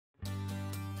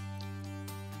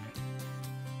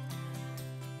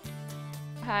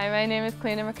Hi, my name is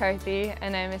Kalina McCarthy,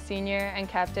 and I'm a senior and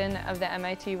captain of the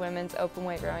MIT Women's Open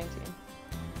Weight Rowing Team.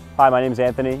 Hi, my name is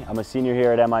Anthony. I'm a senior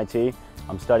here at MIT.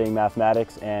 I'm studying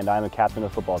mathematics, and I'm a captain of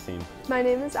the football team. My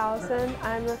name is Allison.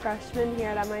 I'm a freshman here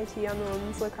at MIT on the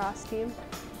women's lacrosse team.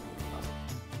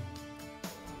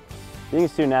 Being a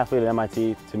student athlete at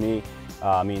MIT, to me,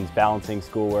 means balancing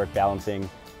schoolwork, balancing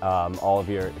all of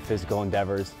your physical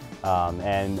endeavors,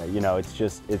 and it's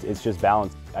just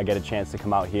balance. I get a chance to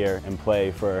come out here and play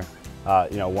for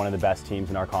one of the best teams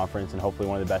in our conference and hopefully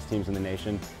one of the best teams in the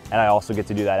nation, and I also get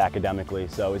to do that academically.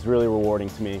 So it's really rewarding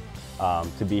to me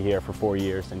to be here for 4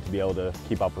 years and to be able to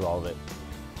keep up with all of it.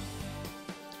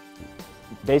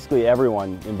 Basically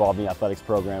everyone involved in the athletics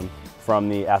program, from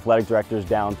the athletic directors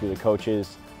down through the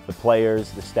coaches, the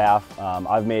players, the staff.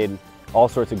 I've made all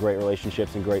sorts of great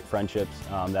relationships and great friendships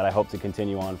that I hope to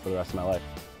continue on for the rest of my life.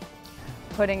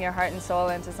 Putting your heart and soul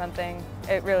into something,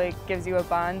 it really gives you a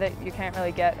bond that you can't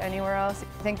really get anywhere else.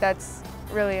 I think that's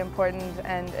really important,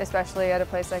 and especially at a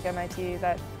place like MIT,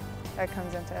 that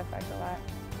comes into effect a lot.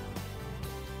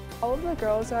 All of the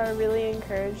girls are really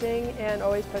encouraging and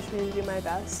always push me to do my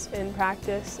best in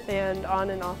practice and on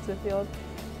and off the field.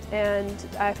 And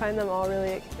I find them all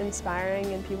really inspiring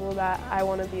and people that I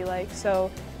want to be like.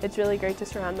 So it's really great to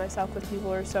surround myself with people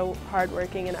who are so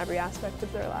hardworking in every aspect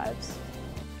of their lives.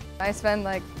 I spend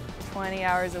like 20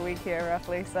 hours a week here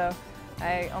roughly, so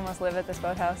I almost live at this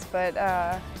boathouse, but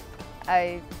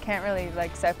I can't really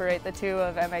separate the two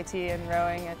of MIT and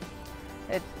rowing.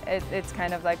 It's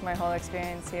kind of like my whole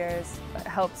experience here has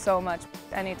helped so much.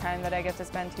 Any time that I get to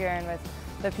spend here and with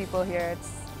the people here,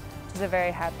 it's a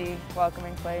very happy,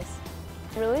 welcoming place.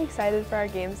 I'm really excited for our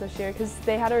games this year because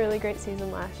they had a really great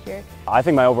season last year. I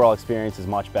think my overall experience is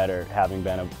much better having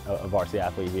been a varsity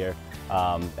athlete here.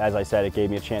 As I said, it gave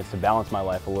me a chance to balance my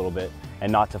life a little bit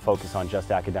and not to focus on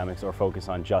just academics or focus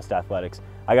on just athletics.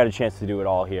 I got a chance to do it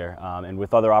all here, and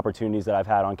with other opportunities that I've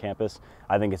had on campus,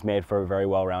 I think it's made for a very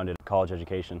well-rounded college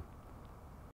education.